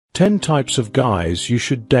10 types of guys you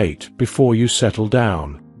should date before you settle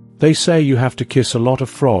down. They say you have to kiss a lot of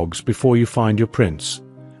frogs before you find your prince.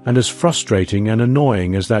 And as frustrating and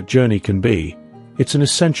annoying as that journey can be, it's an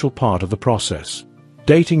essential part of the process.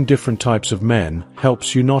 Dating different types of men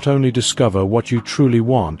helps you not only discover what you truly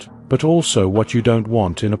want, but also what you don't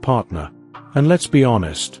want in a partner. And let's be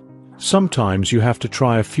honest, sometimes you have to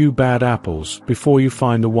try a few bad apples before you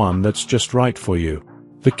find the one that's just right for you.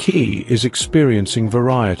 The key is experiencing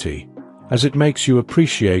variety, as it makes you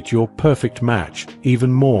appreciate your perfect match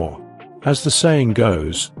even more. As the saying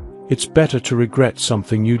goes, it's better to regret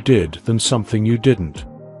something you did than something you didn't.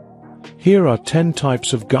 Here are 10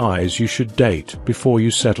 types of guys you should date before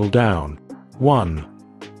you settle down. 1.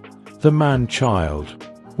 The man-child.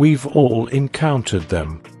 We've all encountered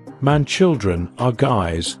them. Man-children are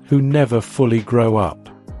guys who never fully grow up.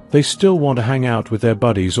 They still want to hang out with their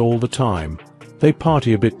buddies all the time. They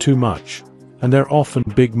party a bit too much, and they're often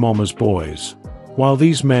big mama's boys. While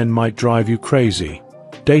these men might drive you crazy,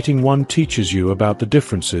 dating one teaches you about the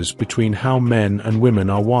differences between how men and women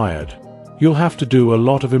are wired. You'll have to do a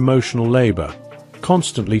lot of emotional labor,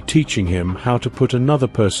 constantly teaching him how to put another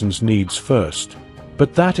person's needs first.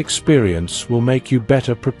 But that experience will make you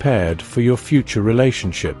better prepared for your future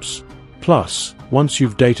relationships. Plus, once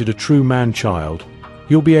you've dated a true man-child,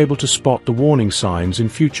 you'll be able to spot the warning signs in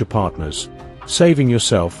future partners, saving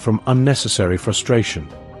yourself from unnecessary frustration.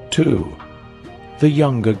 2. The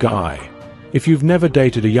younger guy. If you've never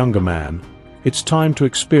dated a younger man, it's time to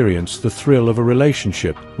experience the thrill of a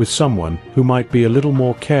relationship with someone who might be a little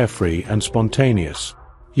more carefree and spontaneous.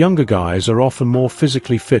 Younger guys are often more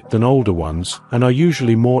physically fit than older ones and are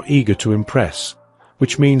usually more eager to impress,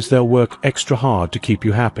 which means they'll work extra hard to keep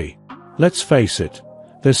you happy. Let's face it,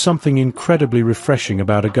 there's something incredibly refreshing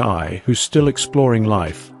about a guy who's still exploring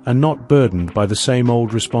life and not burdened by the same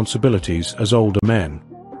old responsibilities as older men.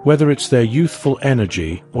 Whether it's their youthful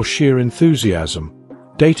energy or sheer enthusiasm,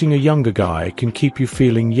 dating a younger guy can keep you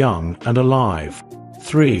feeling young and alive.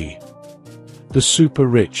 3. The super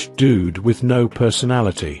rich dude with no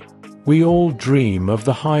personality. We all dream of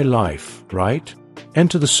the high life, right?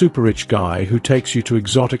 Enter the super rich guy who takes you to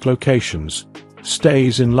exotic locations,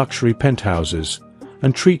 stays in luxury penthouses,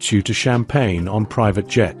 and treats you to champagne on private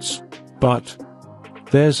jets. But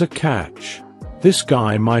there's a catch. This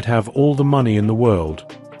guy might have all the money in the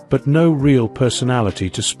world, but no real personality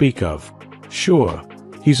to speak of. Sure,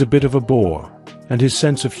 he's a bit of a bore, and his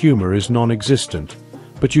sense of humor is non-existent,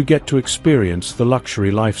 but you get to experience the luxury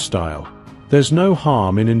lifestyle. There's no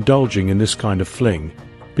harm in indulging in this kind of fling,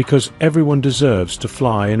 because everyone deserves to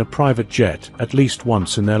fly in a private jet at least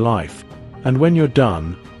once in their life. And when you're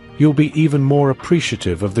done, you'll be even more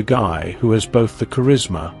appreciative of the guy who has both the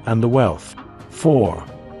charisma and the wealth. 4.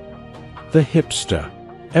 The hipster.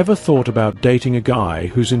 Ever thought about dating a guy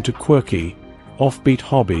who's into quirky, offbeat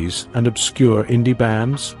hobbies and obscure indie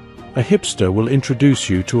bands? A hipster will introduce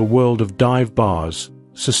you to a world of dive bars,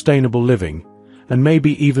 sustainable living, and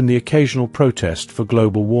maybe even the occasional protest for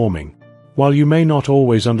global warming. While you may not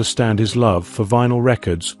always understand his love for vinyl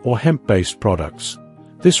records or hemp-based products,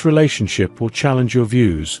 this relationship will challenge your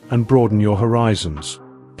views and broaden your horizons.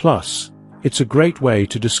 Plus, it's a great way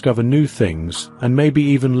to discover new things and maybe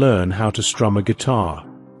even learn how to strum a guitar.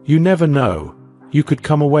 You never know, you could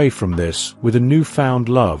come away from this with a newfound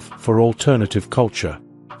love for alternative culture.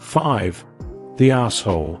 5. The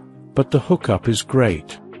asshole. But the hookup is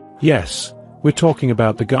great. Yes, we're talking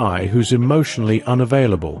about the guy who's emotionally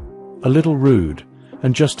unavailable, a little rude,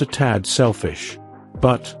 and just a tad selfish.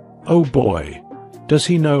 But, oh boy, does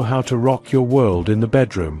he know how to rock your world in the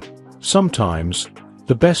bedroom. Sometimes,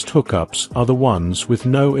 the best hookups are the ones with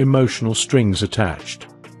no emotional strings attached.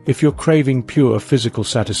 If you're craving pure physical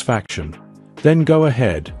satisfaction, then go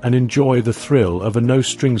ahead and enjoy the thrill of a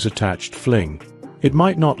no-strings-attached fling. It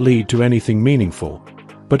might not lead to anything meaningful,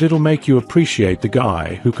 but it'll make you appreciate the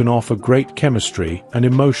guy who can offer great chemistry and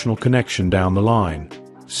emotional connection down the line.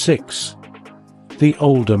 6. The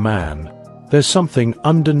older man. There's something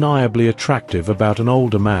undeniably attractive about an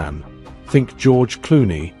older man. Think George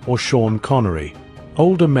Clooney or Sean Connery.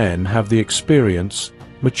 Older men have the experience,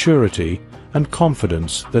 maturity, and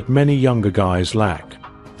confidence that many younger guys lack.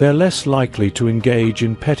 They're less likely to engage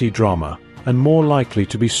in petty drama and more likely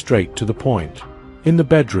to be straight to the point. In the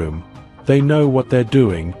bedroom, they know what they're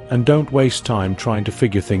doing and don't waste time trying to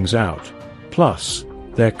figure things out. Plus,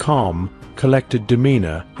 their calm, collected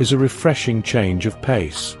demeanor is a refreshing change of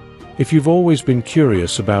pace. If you've always been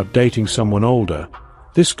curious about dating someone older,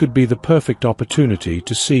 this could be the perfect opportunity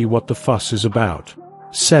to see what the fuss is about.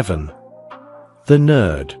 7. The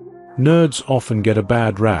nerd. Nerds often get a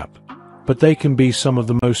bad rap, but they can be some of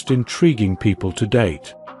the most intriguing people to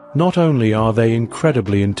date. Not only are they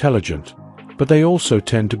incredibly intelligent, but they also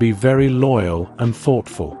tend to be very loyal and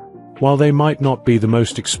thoughtful. While they might not be the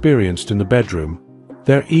most experienced in the bedroom,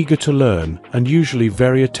 they're eager to learn and usually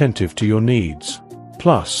very attentive to your needs.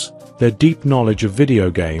 Plus, their deep knowledge of video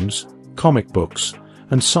games, comic books,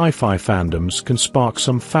 and sci-fi fandoms can spark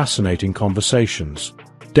some fascinating conversations.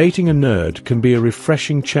 Dating a nerd can be a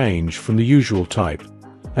refreshing change from the usual type,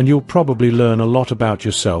 and you'll probably learn a lot about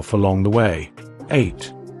yourself along the way.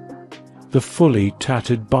 8. The fully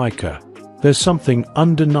tatted biker. There's something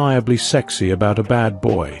undeniably sexy about a bad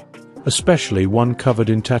boy, especially one covered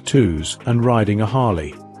in tattoos and riding a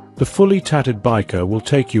Harley. The fully tatted biker will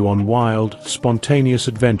take you on wild, spontaneous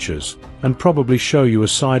adventures and probably show you a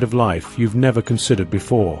side of life you've never considered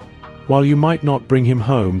before. While you might not bring him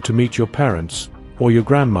home to meet your parents or your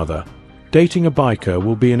grandmother, dating a biker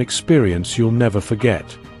will be an experience you'll never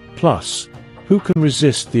forget. Plus, who can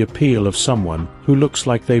resist the appeal of someone who looks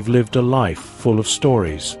like they've lived a life full of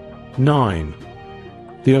stories? 9.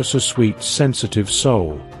 The oh-so-sweet sensitive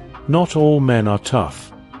soul. Not all men are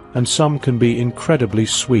tough, and some can be incredibly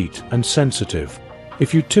sweet and sensitive.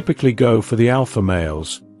 If you typically go for the alpha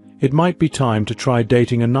males, it might be time to try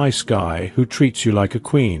dating a nice guy who treats you like a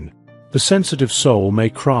queen. The sensitive soul may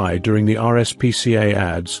cry during the RSPCA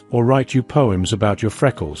ads or write you poems about your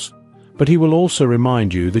freckles, but he will also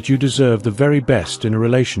remind you that you deserve the very best in a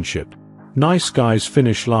relationship. Nice guys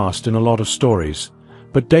finish last in a lot of stories,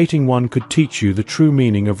 but dating one could teach you the true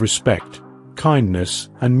meaning of respect, kindness,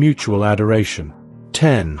 and mutual adoration.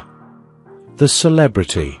 10. The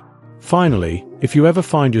celebrity. Finally, if you ever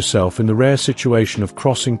find yourself in the rare situation of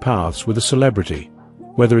crossing paths with a celebrity,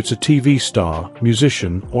 whether it's a TV star,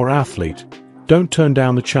 musician, or athlete, don't turn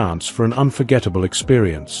down the chance for an unforgettable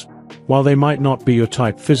experience. While they might not be your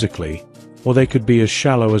type physically, or they could be as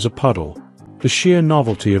shallow as a puddle, the sheer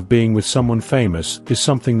novelty of being with someone famous is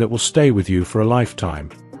something that will stay with you for a lifetime.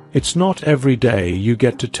 It's not every day you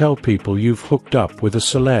get to tell people you've hooked up with a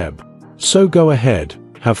celeb. So go ahead,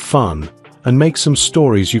 have fun, and make some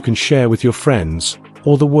stories you can share with your friends,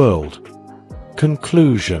 or the world.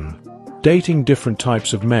 Conclusion. Dating different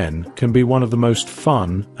types of men can be one of the most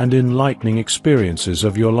fun and enlightening experiences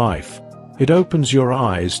of your life. It opens your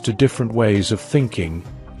eyes to different ways of thinking,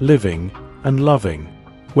 living, and loving.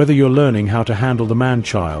 Whether you're learning how to handle the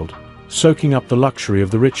man-child, soaking up the luxury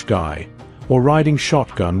of the rich guy, or riding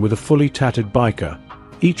shotgun with a fully tatted biker,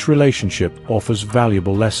 each relationship offers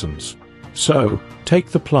valuable lessons. So, take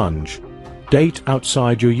the plunge. Date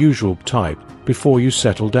outside your usual type before you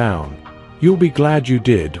settle down. You'll be glad you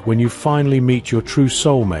did when you finally meet your true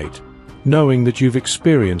soulmate, knowing that you've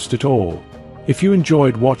experienced it all. If you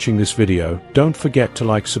enjoyed watching this video, don't forget to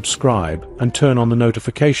like, subscribe, and turn on the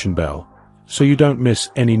notification bell, so you don't miss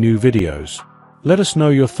any new videos. Let us know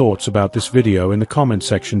your thoughts about this video in the comment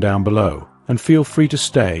section down below, and feel free to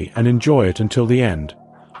stay and enjoy it until the end.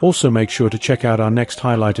 Also make sure to check out our next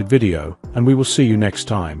highlighted video, and we will see you next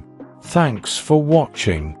time. Thanks for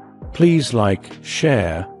watching. Please like,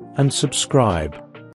 share, and subscribe.